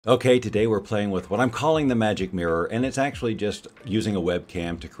Okay, today we're playing with what I'm calling the magic mirror, and it's actually just using a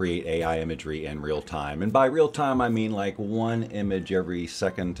webcam to create AI imagery in real time. And by real time, I mean like one image every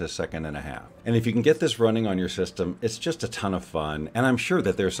second to second and a half. And if you can get this running on your system, it's just a ton of fun. And I'm sure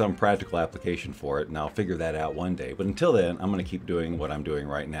that there's some practical application for it, and I'll figure that out one day. But until then, I'm going to keep doing what I'm doing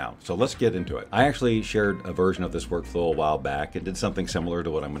right now. So let's get into it. I actually shared a version of this workflow a while back and did something similar to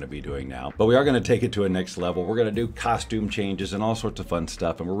what I'm going to be doing now. But we are going to take it to a next level. We're going to do costume changes and all sorts of fun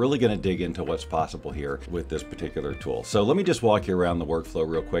stuff. And we're really going to dig into what's possible here with this particular tool. So let me just walk you around the workflow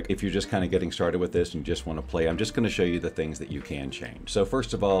real quick. If you're just kind of getting started with this and you just want to play, I'm just going to show you the things that you can change. So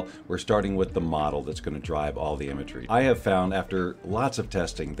first of all, we're starting with the model that's going to drive all the imagery. I have found after lots of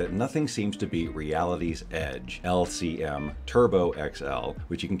testing that nothing seems to beat Reality's Edge, LCM, TurboVisionXL,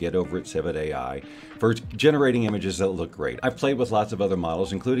 which you can get over at Civet AI, for generating images that look great. I've played with lots of other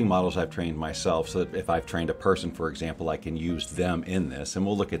models, including models I've trained myself, so that if I've trained a person, for example, I can use them in this, and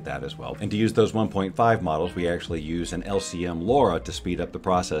we'll look at that as well. And to use those 1.5 models, we actually use an LCM LoRa to speed up the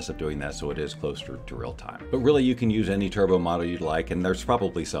process of doing that so it is closer to real time. But really, you can use any turbo model you'd like, and there's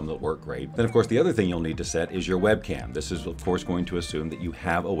probably some that work great. Then, of course, the other thing you'll need to set is your webcam. This is, of course, going to assume that you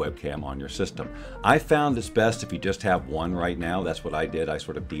have a webcam on your system. I found it's best if you just have one right now. That's what I did. I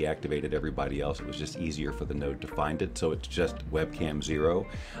sort of deactivated everybody else. It was just easier for the node to find it, so it's just webcam 0.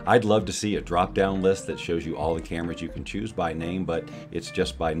 I'd love to see a drop-down list that shows you all the cameras you can choose by name, but it's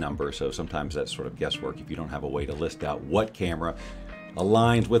just by number, so sometimes that's sort of guesswork if you don't have a way to list out what camera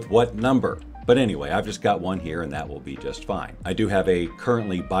aligns with what number. But anyway, I've just got one here and that will be just fine. I do have a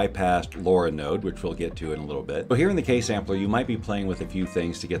currently bypassed LoRa node, which we'll get to in a little bit. So here in the K sampler, you might be playing with a few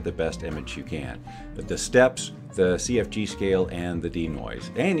things to get the best image you can. But the steps, the CFG scale, and the denoise.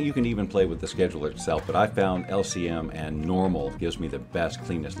 And you can even play with the scheduler itself, but I found LCM and normal gives me the best,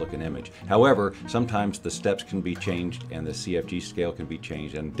 cleanest looking image. However, sometimes the steps can be changed and the CFG scale can be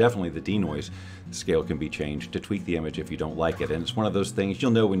changed, and definitely the denoise scale can be changed to tweak the image if you don't like it. And it's one of those things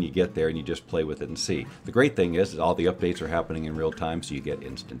you'll know when you get there and you just play with it and see. The great thing is that all the updates are happening in real time, so you get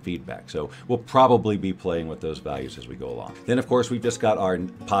instant feedback. So we'll probably be playing with those values as we go along. Then, of course, we've just got our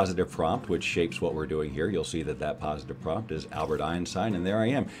positive prompt, which shapes what we're doing here. You'll see that that positive prompt is Albert Einstein, and there I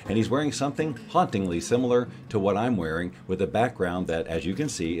am. And he's wearing something hauntingly similar to what I'm wearing, with a background that, as you can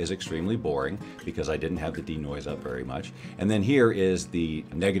see, is extremely boring because I didn't have the denoise up very much. And then here is the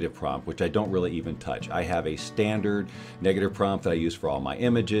negative prompt, which I don't really even touch. I have a standard negative prompt that I use for all my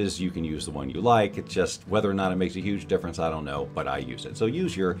images. You can use the one you like. It's just whether or not it makes a huge difference, I don't know, but I use it. So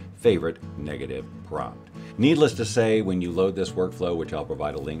use your favorite negative prompt. Needless to say, when you load this workflow, which I'll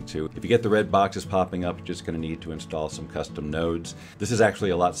provide a link to, if you get the red boxes popping up, you're just going to need to install some custom nodes. This is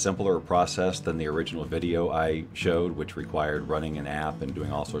actually a lot simpler a process than the original video I showed, which required running an app and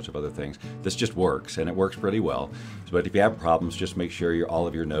doing all sorts of other things. This just works, and it works pretty well. But if you have problems, just make sure all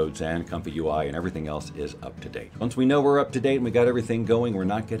of your nodes and ComfyUI and everything else is up to date. Once we know we're up to date and we got everything going, we're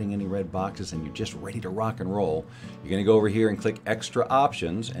not getting any red boxes, and you're just ready to rock and roll, you're going to go over here and click Extra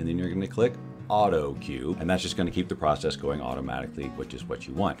Options, and then you're going to click Auto Queue, and that's just going to keep the process going automatically, which is what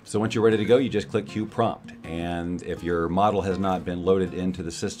you want. So once you're ready to go, you just click Queue Prompt, and if your model has not been loaded into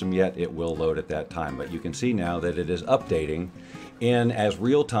the system yet, it will load at that time. But you can see now that it is updating in as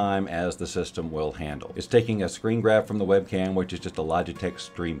real time as the system will handle. It's taking a screen grab from the webcam, which is just a Logitech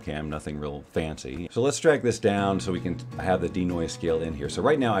StreamCam, nothing real fancy. So let's drag this down so we can have the denoise scale in here. So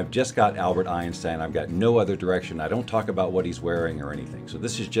right now I've just got Albert Einstein. I've got no other direction. I don't talk about what he's wearing or anything. So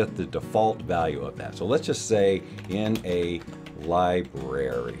this is just the default value of that. So let's just say in a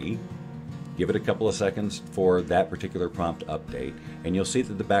library, give it a couple of seconds for that particular prompt update, and you'll see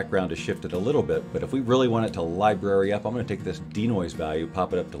that the background is shifted a little bit. But if we really want it to library up, I'm going to take this denoise value,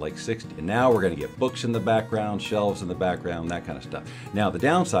 pop it up to like 60, and now we're going to get books in the background, shelves in the background, that kind of stuff. Now the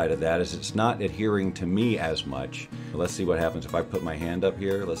downside of that is it's not adhering to me as much. Let's see what happens if I put my hand up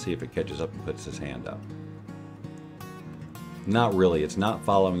here. Let's see if it catches up and puts his hand up. Not really. It's not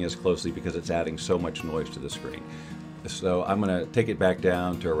following as closely because it's adding so much noise to the screen. So I'm going to take it back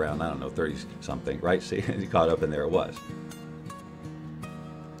down to around, I don't know, 30 something, right? See, he caught up and there it was.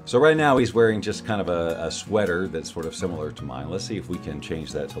 So right now he's wearing just kind of a sweater that's sort of similar to mine. Let's see if we can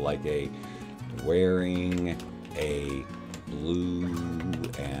change that to like wearing a blue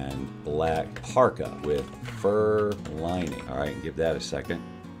and black parka with fur lining. All right, give that a second.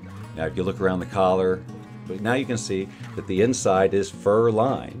 Now if you look around the collar, but now you can see that the inside is fur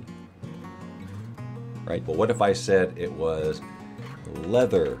lined. Right? But what if I said it was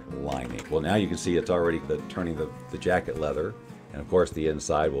leather lining? Well, now you can see it's already turning the jacket leather, and of course the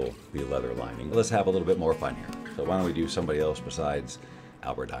inside will be leather lining. Let's have a little bit more fun here. So why don't we do somebody else besides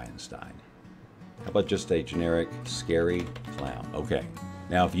Albert Einstein? How about just a generic scary clown? Okay.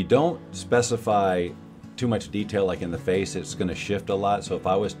 Now, if you don't specify too much detail like in the face, it's going to shift a lot. So if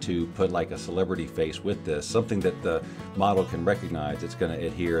I was to put like a celebrity face with this, something that the model can recognize, it's going to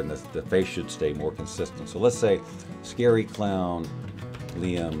adhere and the face should stay more consistent. So let's say scary clown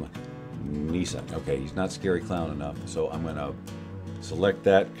Liam Neeson. Okay, he's not scary clown enough, so I'm going to select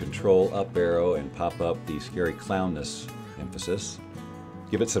that, control up arrow, and pop up the scary clownness emphasis.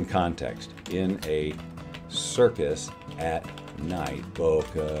 Give it some context. In a circus at night,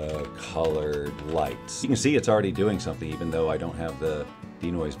 bokeh colored lights. You can see it's already doing something even though I don't have the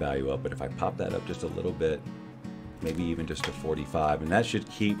denoise value up, but if I pop that up just a little bit, maybe even just to 45, and that should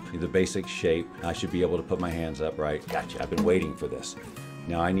keep the basic shape. I should be able to put my hands up, right? Gotcha, I've been waiting for this.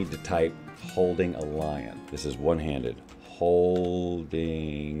 Now I need to type holding a lion. This is one-handed.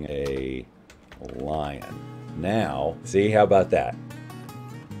 Holding a lion. Now, see, how about that?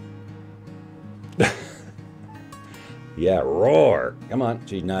 Yeah, roar. Come on.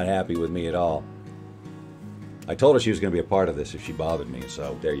 She's not happy with me at all. I told her she was going to be a part of this if she bothered me,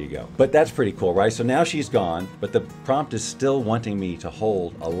 so there you go. But that's pretty cool, right? So now she's gone, but the prompt is still wanting me to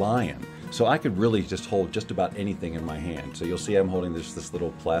hold a lion. So I could really just hold just about anything in my hand. So you'll see I'm holding this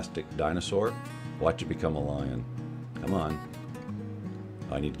little plastic dinosaur. Watch it become a lion. Come on.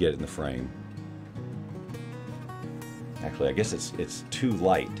 I need to get it in the frame. Actually, I guess it's too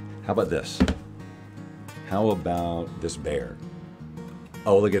light. How about this? How about this bear?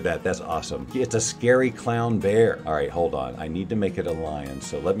 Oh, look at that. That's awesome. It's a scary clown bear. All right, hold on. I need to make it a lion.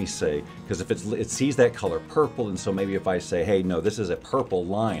 So let me say, because if it sees that color purple, and so maybe if I say, hey, no, this is a purple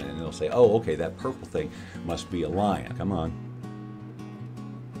lion, and it'll say, oh, okay, that purple thing must be a lion. Come on.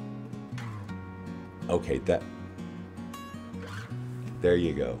 Okay, there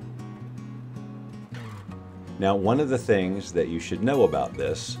you go. Now, one of the things that you should know about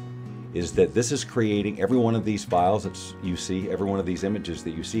this is that this is creating every one of these files that you see, every one of these images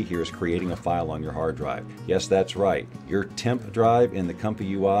that you see here is creating a file on your hard drive. Yes, that's right. Your temp drive in the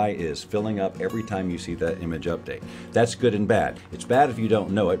ComfyUI is filling up every time you see that image update. That's good and bad. It's bad if you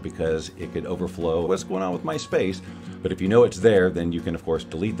don't know it because it could overflow what's going on with my space, but if you know it's there, then you can of course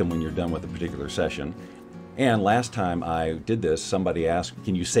delete them when you're done with a particular session. And last time I did this, somebody asked,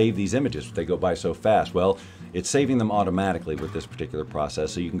 can you save these images? They go by so fast. Well, it's saving them automatically with this particular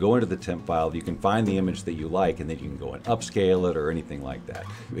process. So you can go into the temp file, you can find the image that you like, and then you can go and upscale it or anything like that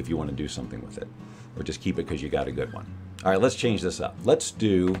if you want to do something with it. Or just keep it because you got a good one. All right, let's change this up. Let's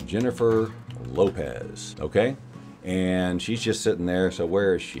do Jennifer Lopez, okay? And she's just sitting there, so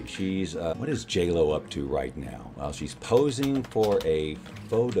where is she? She's, what is J-Lo up to right now? Well, she's posing for a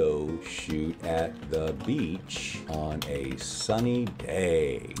photo shoot at the beach on a sunny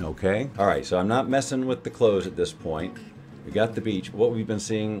day, okay? All right, so I'm not messing with the clothes at this point. We got the beach. What we've been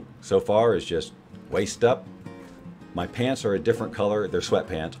seeing so far is just waist up. My pants are a different color. They're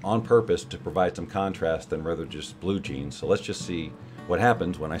sweatpants on purpose to provide some contrast than rather just blue jeans. So let's just see what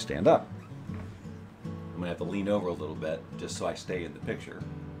happens when I stand up. I'm gonna have to lean over a little bit just so I stay in the picture.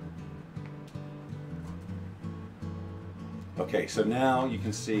 Okay, so now you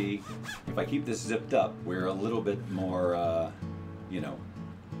can see if I keep this zipped up, we're a little bit more, you know,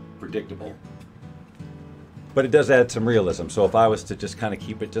 predictable. But it does add some realism. So if I was to just kind of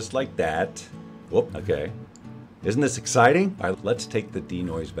keep it just like that, whoop, okay. Isn't this exciting? All right, let's take the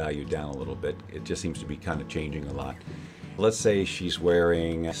denoise value down a little bit. It just seems to be kind of changing a lot. Let's say she's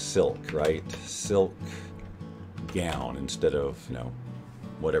wearing silk, right? Silk gown instead of, you know,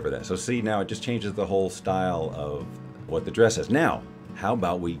 whatever that. So see, now it just changes the whole style of what the dress is. Now, how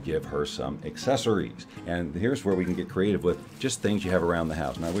about we give her some accessories? And here's where we can get creative with just things you have around the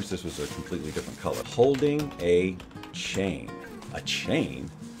house. And I wish this was a completely different color. Holding a chain. A chain?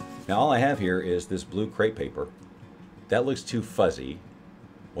 Now all I have here is this blue crepe paper. That looks too fuzzy.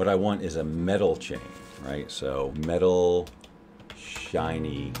 What I want is a metal chain, right? So metal,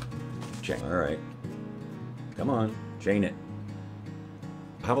 shiny chain. All right. Come on, chain it.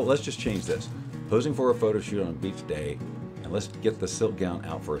 How about let's just change this. Posing for a photo shoot on a beach day, and let's get the silk gown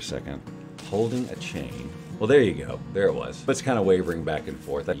out for a second. Holding a chain. Well, there you go. There it was. But it's kind of wavering back and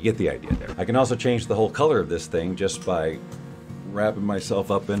forth. You get the idea there. I can also change the whole color of this thing just by wrapping myself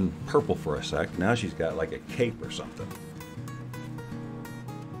up in purple for a sec. Now she's got like a cape or something.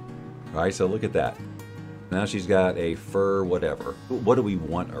 All right, so look at that. Now she's got a fur whatever. What do we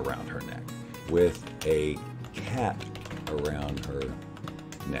want around her neck? With a cat around her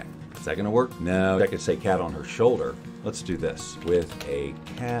neck. Is that gonna work? No, I could say cat on her shoulder. Let's do this. With a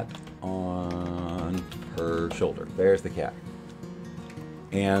cat on her shoulder. There's the cat.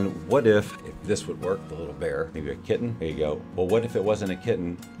 And what if this would work, the little bear, maybe a kitten? There you go. Well, what if it wasn't a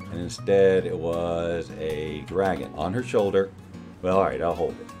kitten and instead it was a dragon on her shoulder Well, all right, I'll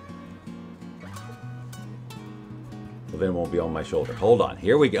hold it. Well, then it won't be on my shoulder. Hold on,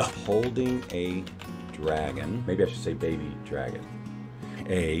 here we go. Holding a dragon. Maybe I should say baby dragon.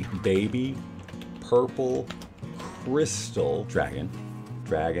 A baby purple crystal dragon.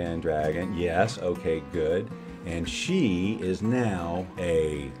 Dragon. Yes, okay, good. And she is now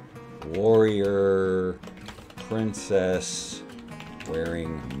a warrior princess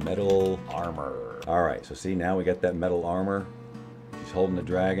wearing metal armor. All right, so see, now we got that metal armor. She's holding the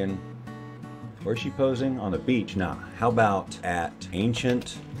dragon. Where's she posing? On the beach? Nah. How about at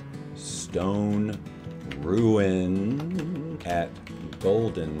ancient stone ruin at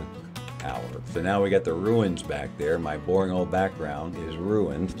golden hour? So now we got the ruins back there. My boring old background is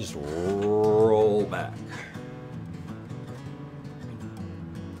ruined. Just roll back.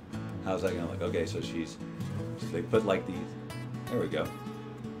 How's that gonna look? Okay, so they put like these, there we go.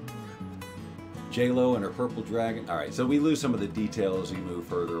 J-Lo and her purple dragon. All right, so we lose some of the details as we move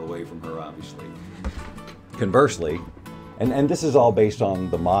further away from her, obviously. Conversely, and this is all based on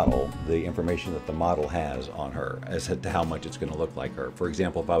the model, the information that the model has on her as to how much it's going to look like her. For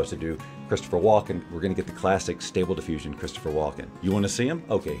example, if I was to do Christopher Walken, we're going to get the classic Stable Diffusion Christopher Walken. You want to see him?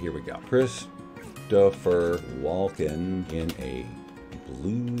 Okay, here we go. Christopher Walken in a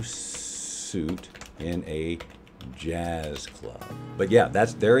blue suit in a jazz club. But yeah,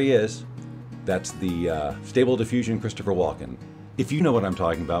 there he is. That's the Stable Diffusion Christopher Walken. If you know what I'm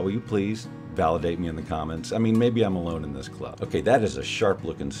talking about, will you please validate me in the comments? I mean, maybe I'm alone in this club. Okay, that is a sharp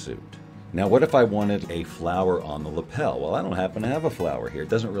looking suit. Now, what if I wanted a flower on the lapel? Well, I don't happen to have a flower here. It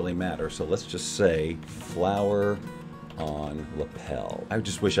doesn't really matter. So let's just say flower on lapel. I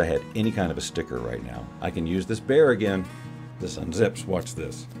just wish I had any kind of a sticker right now. I can use this bear again. This unzips, watch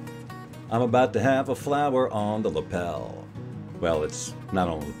this. I'm about to have a flower on the lapel. Well, it's not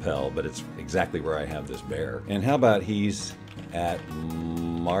on the lapel, but it's exactly where I have this bear. And how about he's at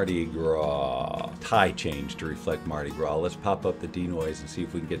Mardi Gras? Tie change to reflect Mardi Gras. Let's pop up the denoise and see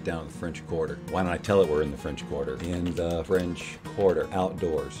if we can get down to the French Quarter. Why don't I tell it we're in the French Quarter? In the French Quarter,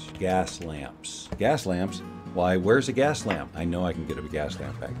 outdoors, gas lamps. Gas lamps? Why, where's a gas lamp? I know I can get a gas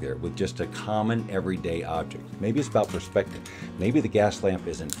lamp back there with just a common everyday object. Maybe it's about perspective. Maybe the gas lamp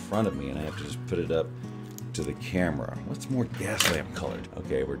is in front of me and I have to just put it up to the camera. What's more gas lamp colored?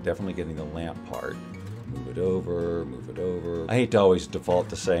 Okay, we're definitely getting the lamp part. Move it over, move it over. I hate to always default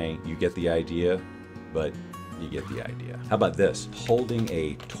to saying you get the idea, but you get the idea. How about this? Holding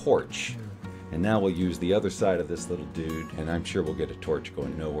a torch. And now we'll use the other side of this little dude, and I'm sure we'll get a torch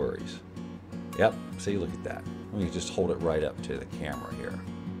going, no worries. Yep, see, look at that. Let me just hold it right up to the camera here.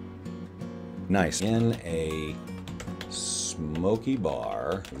 Nice. In a smoky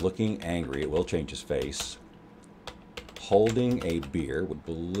bar, looking angry, it will change his face. Holding a beer with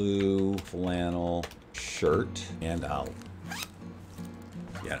blue flannel shirt, and I'll,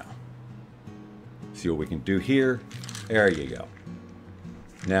 see what we can do here. There you go.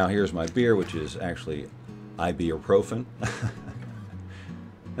 Now here's my beer, which is actually ibuprofen.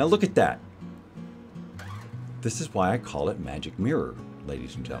 Now look at that. This is why I call it Magic Mirror,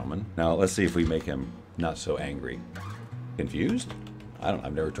 ladies and gentlemen. Now let's see if we make him not so angry. Confused?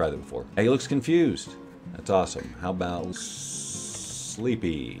 I've never tried that before. Hey, he looks confused. That's awesome. How about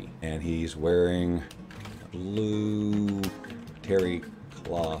sleepy? And he's wearing a blue terry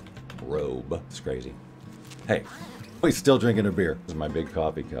cloth robe. It's crazy. Hey, he's still drinking a beer. This is my big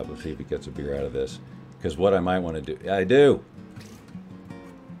coffee cup. Let's see if he gets a beer out of this. Because what I might want to do, I do.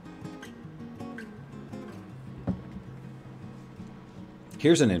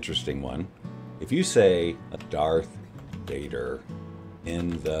 Here's an interesting one. If you say Darth Vader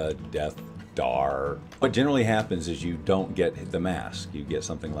in the Death Star, what generally happens is you don't get the mask. You get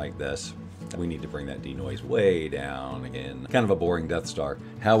something like this. We need to bring that denoise way down again. Kind of a boring Death Star.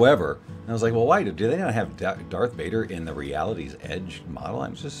 However, I was like, well, why do they not have Darth Vader in the Reality's Edge model?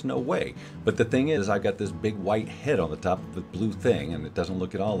 I'm just no way. But the thing is, I've got this big white head on the top of the blue thing, and it doesn't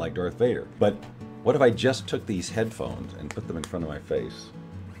look at all like Darth Vader. But what if I just took these headphones and put them in front of my face?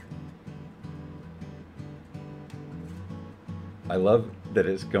 I love that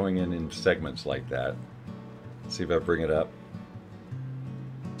it's going in segments like that. Let's see if I bring it up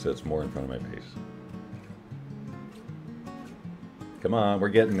so it's more in front of my face. Come on, we're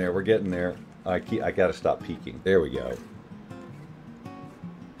getting there, we're getting there. I gotta stop peeking. There we go.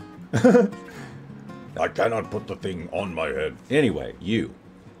 I cannot put the thing on my head. Anyway, you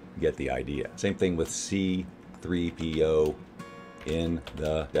get the idea. Same thing with C-3PO in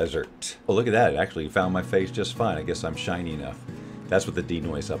the desert. Oh, look at that. It actually found my face just fine. I guess I'm shiny enough. That's with the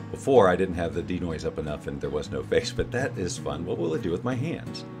denoise up. Before, I didn't have the denoise up enough and there was no face, but that is fun. What will it do with my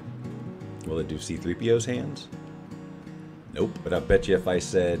hands? Will it do C-3PO's hands? Nope. But I bet you if I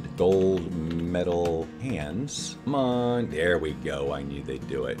said gold metal hands, come on, there we go. I knew they'd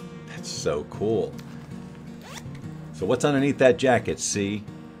do it. That's so cool. So what's underneath that jacket, see?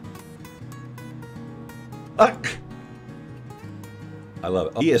 Ah! I love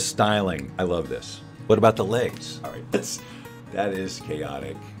it. Oh, he is styling. I love this. What about the legs? All right, that is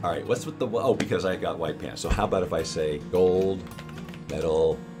chaotic. All right, what's with the, oh, because I got white pants. So how about if I say gold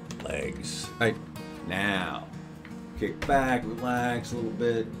metal legs? All right, now kick back, relax a little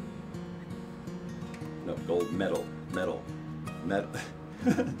bit. No, gold metal.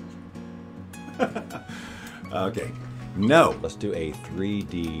 Okay, no. Let's do a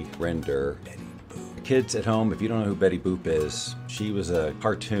 3D render. Kids at home, if you don't know who Betty Boop is, she was a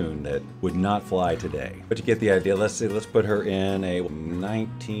cartoon that would not fly today. But you get the idea. Let's put her in a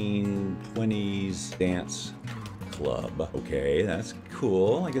 1920s dance club. Okay, that's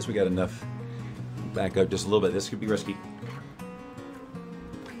cool. I guess we got enough. Back up just a little bit. This could be risky.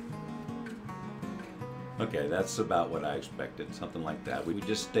 Okay, that's about what I expected, something like that. We would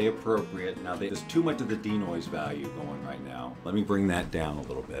just stay appropriate. Now, there's too much of the denoise value going right now. Let me bring that down a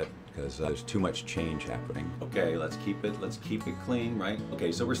little bit because there's too much change happening. Okay, let's keep it clean, right?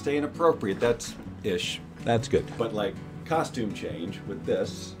 Okay, so we're staying appropriate. That's ish. That's good. But like costume change with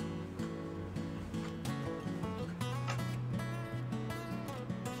this.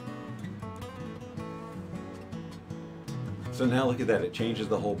 So now look at that. It changes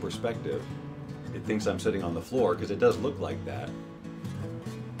the whole perspective. It thinks I'm sitting on the floor because it does look like that.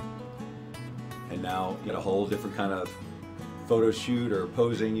 And now you get a whole different kind of photo shoot or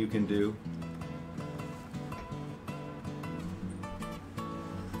posing you can do.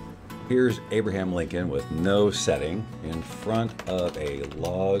 Here's Abraham Lincoln with no setting in front of a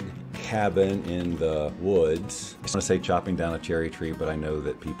log cabin in the woods. I want to say chopping down a cherry tree, but I know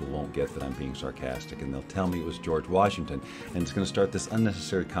that people won't get that I'm being sarcastic and they'll tell me it was George Washington, and it's going to start this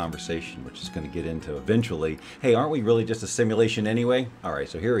unnecessary conversation which is going to get into eventually, hey, aren't we really just a simulation anyway? All right,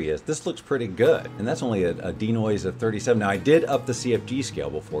 so here he is. This looks pretty good, and that's only a denoise of 37. Now I did up the CFG scale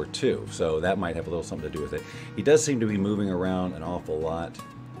before too, so that might have a little something to do with it. He does seem to be moving around an awful lot.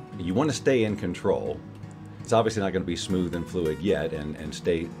 You want to stay in control. It's obviously not going to be smooth and fluid yet and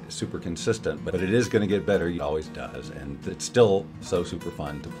stay super consistent, but it is going to get better. It always does, and it's still so super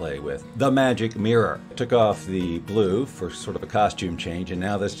fun to play with. The magic mirror. I took off the blue for sort of a costume change, and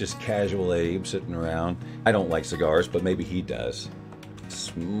now that's just casual Abe sitting around. I don't like cigars, but maybe he does.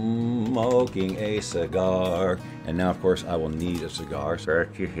 Smoking a cigar, and now of course I will need a cigar.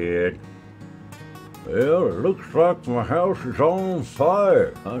 Scratch your head. Well, it looks like my house is on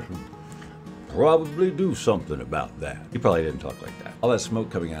fire. I should probably do something about that. He probably didn't talk like that. All that smoke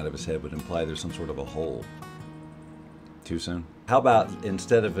coming out of his head would imply there's some sort of a hole. Too soon? How about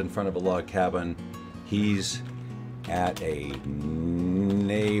instead of in front of a log cabin, he's at a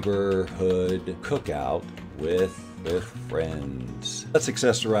neighborhood cookout with friends. Let's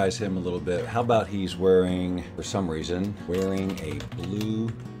accessorize him a little bit. How about he's wearing, for some reason, wearing a blue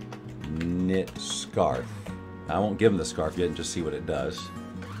knit scarf. I won't give him the scarf yet and just see what it does.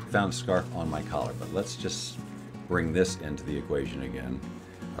 Found a scarf on my collar, but let's just bring this into the equation again.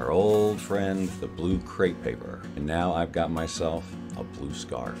 Our old friend, the blue crepe paper. And now I've got myself a blue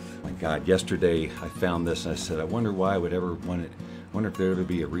scarf. My God, yesterday I found this and I said, I wonder why I would ever want it. I wonder if there would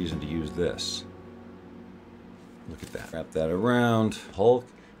be a reason to use this. Look at that. Wrap that around. Hulk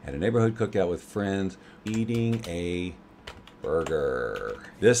at a neighborhood cookout with friends, eating a burger.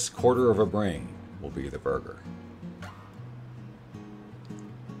 This quarter of a brain will be the burger.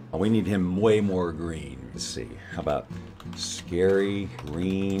 We need him way more green. Let's see. How about scary,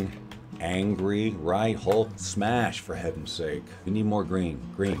 green, angry, right? Hulk smash, for heaven's sake. We need more green.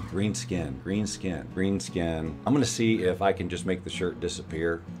 Green skin. I'm gonna see if I can just make the shirt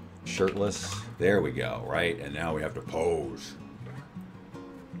disappear. Shirtless. There we go, right? And now we have to pose.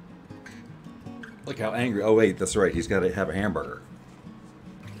 Look how angry. Oh wait, that's right. He's got to have a hamburger.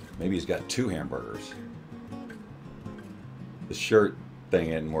 Maybe he's got 2 hamburgers. The shirt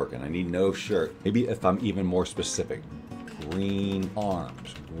thing isn't working. I need no shirt. Maybe if I'm even more specific. Green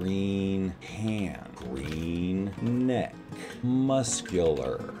arms, green hand, green neck,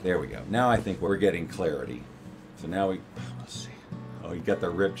 muscular. There we go. Now I think we're getting clarity. So now let's see. Oh, you got the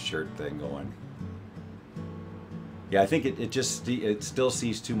ripped shirt thing going. Yeah, I think it still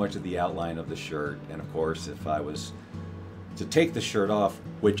sees too much of the outline of the shirt. And of course, if I was to take the shirt off,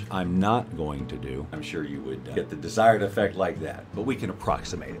 which I'm not going to do, I'm sure you would get the desired effect like that. But we can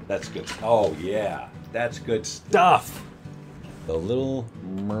approximate it. That's good. Oh yeah, that's good stuff. The Little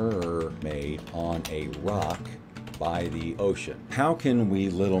Mermaid on a rock by the ocean. How can we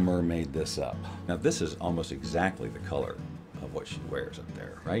Little Mermaid this up? Now this is almost exactly the color of what she wears up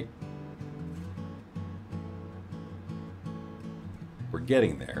there, right? We're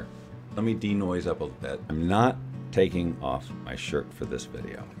getting there. Let me denoise up a little bit. I'm not taking off my shirt for this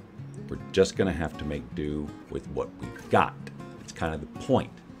video. We're just gonna have to make do with what we've got. It's kind of the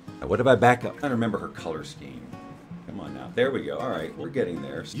point. Now, what if I back up? I don't remember her color scheme. Come on now. There we go. All right, we're getting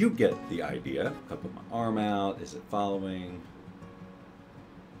there. So you get the idea. If I put my arm out, is it following?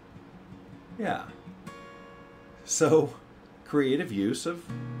 Yeah. So, creative use of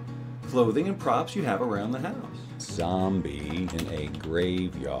clothing and props you have around the house. Zombie in a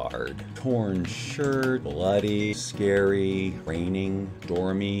graveyard. Torn shirt, bloody, scary, raining,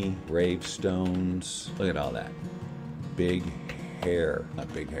 stormy, gravestones. Look at all that. Big hair,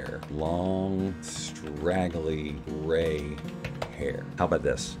 not big hair. Long, straggly, gray hair. How about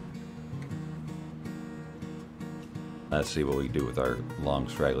this? Let's see what we do with our long,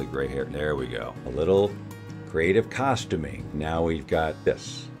 straggly gray hair. There we go. A little creative costuming. Now we've got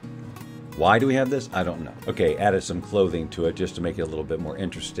this. Why do we have this? I don't know. Okay, added some clothing to it just to make it a little bit more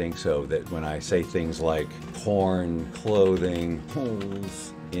interesting so that when I say things like torn clothing,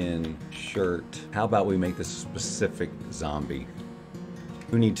 holes in shirt, how about we make this a specific zombie?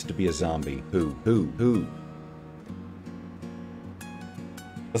 Who needs to be a zombie? Who?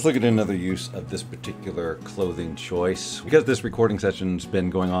 Let's look at another use of this particular clothing choice. Because this recording session's been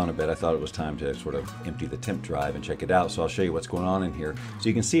going on a bit, I thought it was time to sort of empty the temp drive and check it out. So I'll show you what's going on in here. So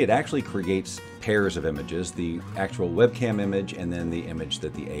you can see it actually creates pairs of images, the actual webcam image and then the image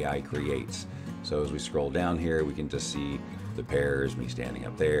that the AI creates. So as we scroll down here, we can just see the pairs, me standing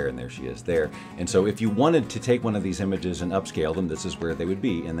up there, and there she is there. And so if you wanted to take one of these images and upscale them, this is where they would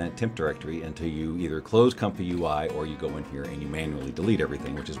be in that temp directory until you either close ComfyUI or you go in here and you manually delete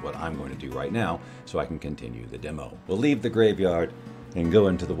everything, which is what I'm going to do right now so I can continue the demo. We'll leave the graveyard and go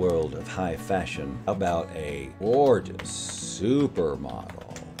into the world of high fashion. How about a gorgeous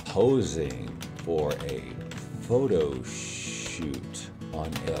supermodel posing for a photo shoot on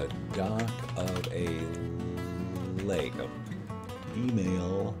the dock of a lake?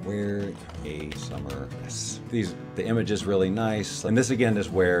 Female wear a summer dress. The image is really nice. And this again is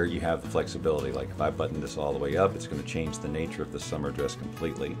where you have the flexibility. Like if I button this all the way up, it's going to change the nature of the summer dress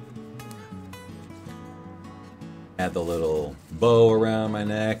completely. Add the little bow around my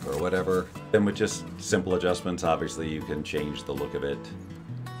neck or whatever. Then with just simple adjustments, obviously you can change the look of it.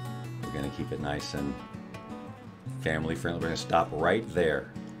 We're going to keep it nice and family friendly. We're going to stop right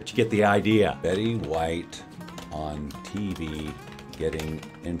there. But you get the idea. Betty White on TV getting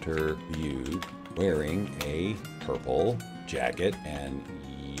interviewed wearing a purple jacket and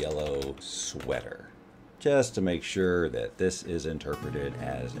yellow sweater, just to make sure that this is interpreted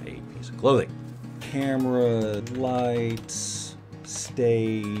as a piece of clothing. Camera, lights,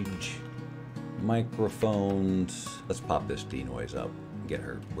 stage, microphones. Let's pop this denoise up and get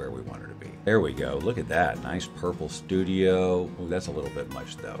her where we want her to be. There we go. Look at that. Nice purple studio. Ooh, that's a little bit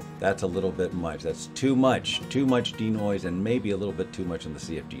much though. That's a little bit much. That's too much. Too much denoise and maybe a little bit too much on the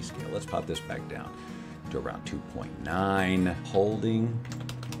CFG scale. Let's pop this back down to around 2.9. Holding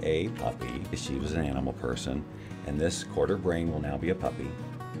a puppy. She was an animal person. And this quarter brain will now be a puppy.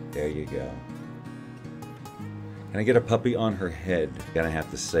 There you go. Can I get a puppy on her head? Gonna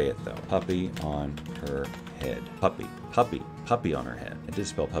have to say it though. Puppy on her head. Puppy. Puppy. Puppy on her head. I did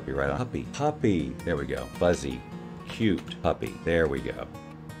spell puppy right on. Puppy. Puppy. There we go. Fuzzy. Cute. Puppy. There we go.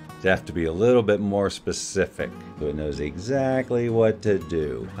 You have to be a little bit more specific so it knows exactly what to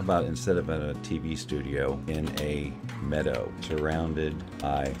do. How about instead of in a TV studio, in a meadow surrounded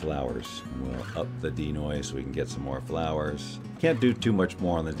by flowers? We'll up the denoise so we can get some more flowers. Can't do too much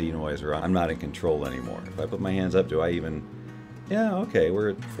more on the denoise or I'm not in control anymore. If I put my hands up, do I even... Yeah, okay, we're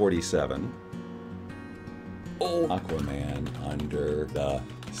at 47. Oh, Aquaman under the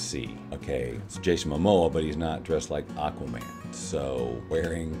sea. Okay, it's Jason Momoa, but he's not dressed like Aquaman. So,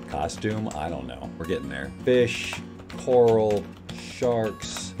 wearing costume? I don't know. We're getting there. Fish, coral,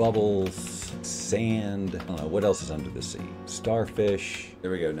 sharks, bubbles, sand. I don't know, what else is under the sea? Starfish.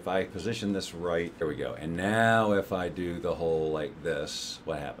 There we go. If I position this right, there we go. And now if I do the whole like this,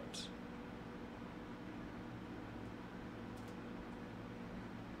 what happens?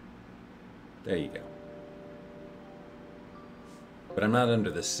 There you go. But I'm not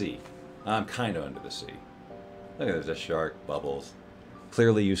under the sea. I'm kind of under the sea. Look at this, a shark, bubbles.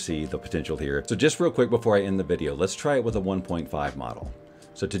 Clearly you see the potential here. So just real quick before I end the video, let's try it with a 1.5 model.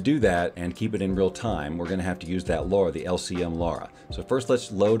 So to do that and keep it in real time, we're gonna have to use that LoRa, the LCM LoRa. So first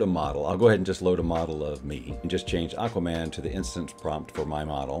let's load a model. I'll go ahead and just load a model of me and just change Aquaman to the instance prompt for my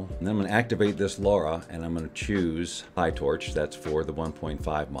model. And then I'm gonna activate this LoRa and I'm gonna choose PyTorch, that's for the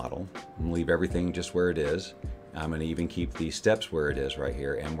 1.5 model. I'm gonna leave everything just where it is. I'm going to even keep the steps where it is right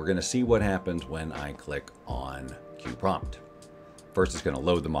here, and we're going to see what happens when I click on QPrompt. First, it's going to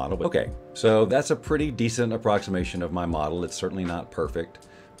load the model. Okay, so that's a pretty decent approximation of my model. It's certainly not perfect.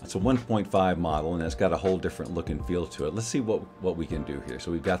 It's a 1.5 model, and it's got a whole different look and feel to it. Let's see what we can do here.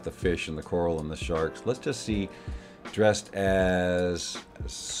 So we've got the fish and the coral and the sharks. Let's just see, dressed as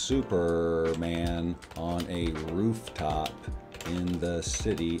Superman on a rooftop in the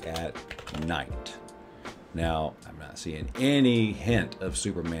city at night. Now, I'm not seeing any hint of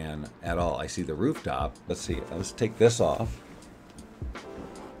Superman at all. I see the rooftop. Let's see. Let's take this off.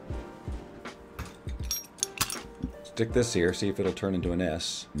 Stick this here, see if it'll turn into an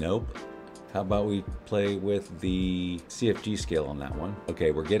S. Nope. How about we play with the CFG scale on that one?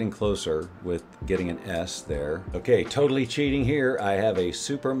 Okay, we're getting closer with getting an S there. Okay, totally cheating here. I have a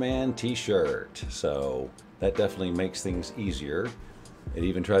Superman t-shirt, so that definitely makes things easier. It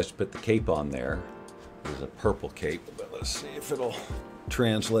even tries to put the cape on there. There's a purple cape, but let's see if it'll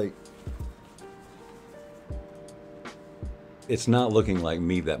translate. It's not looking like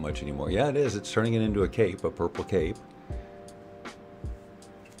me that much anymore. Yeah, it is. It's turning it into a cape, a purple cape.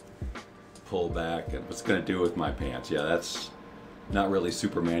 Pull back, and what's it going to do with my pants? Yeah, that's not really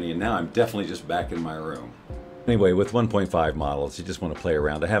Superman-y, and now I'm definitely just back in my room. Anyway, with 1.5 models, you just want to play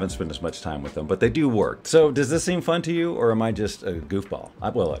around. I haven't spent as much time with them, but they do work. So does this seem fun to you, or am I just a goofball?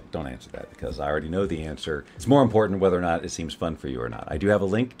 Well, don't answer that, because I already know the answer. It's more important whether or not it seems fun for you or not. I do have a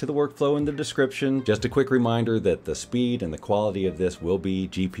link to the workflow in the description. Just a quick reminder that the speed and the quality of this will be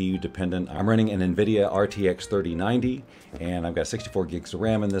GPU dependent. I'm running an NVIDIA RTX 3090, and I've got 64 gigs of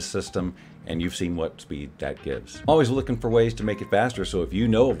RAM in this system, and you've seen what speed that gives. I'm always looking for ways to make it faster, so if you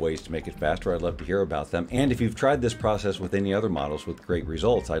know of ways to make it faster, I'd love to hear about them. And if you've tried this process with any other models with great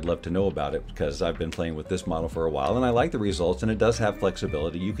results, I'd love to know about it, because I've been playing with this model for a while and I like the results, and it does have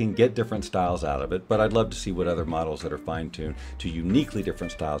flexibility. You can get different styles out of it, but I'd love to see what other models that are fine-tuned to uniquely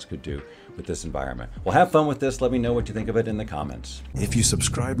different styles could do with this environment. Well, have fun with this. Let me know what you think of it in the comments. If you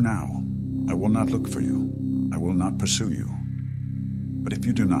subscribe now, I will not look for you. I will not pursue you. But if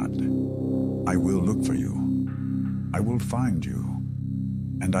you do not, I will look for you. I will find you,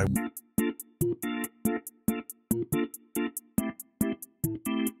 and I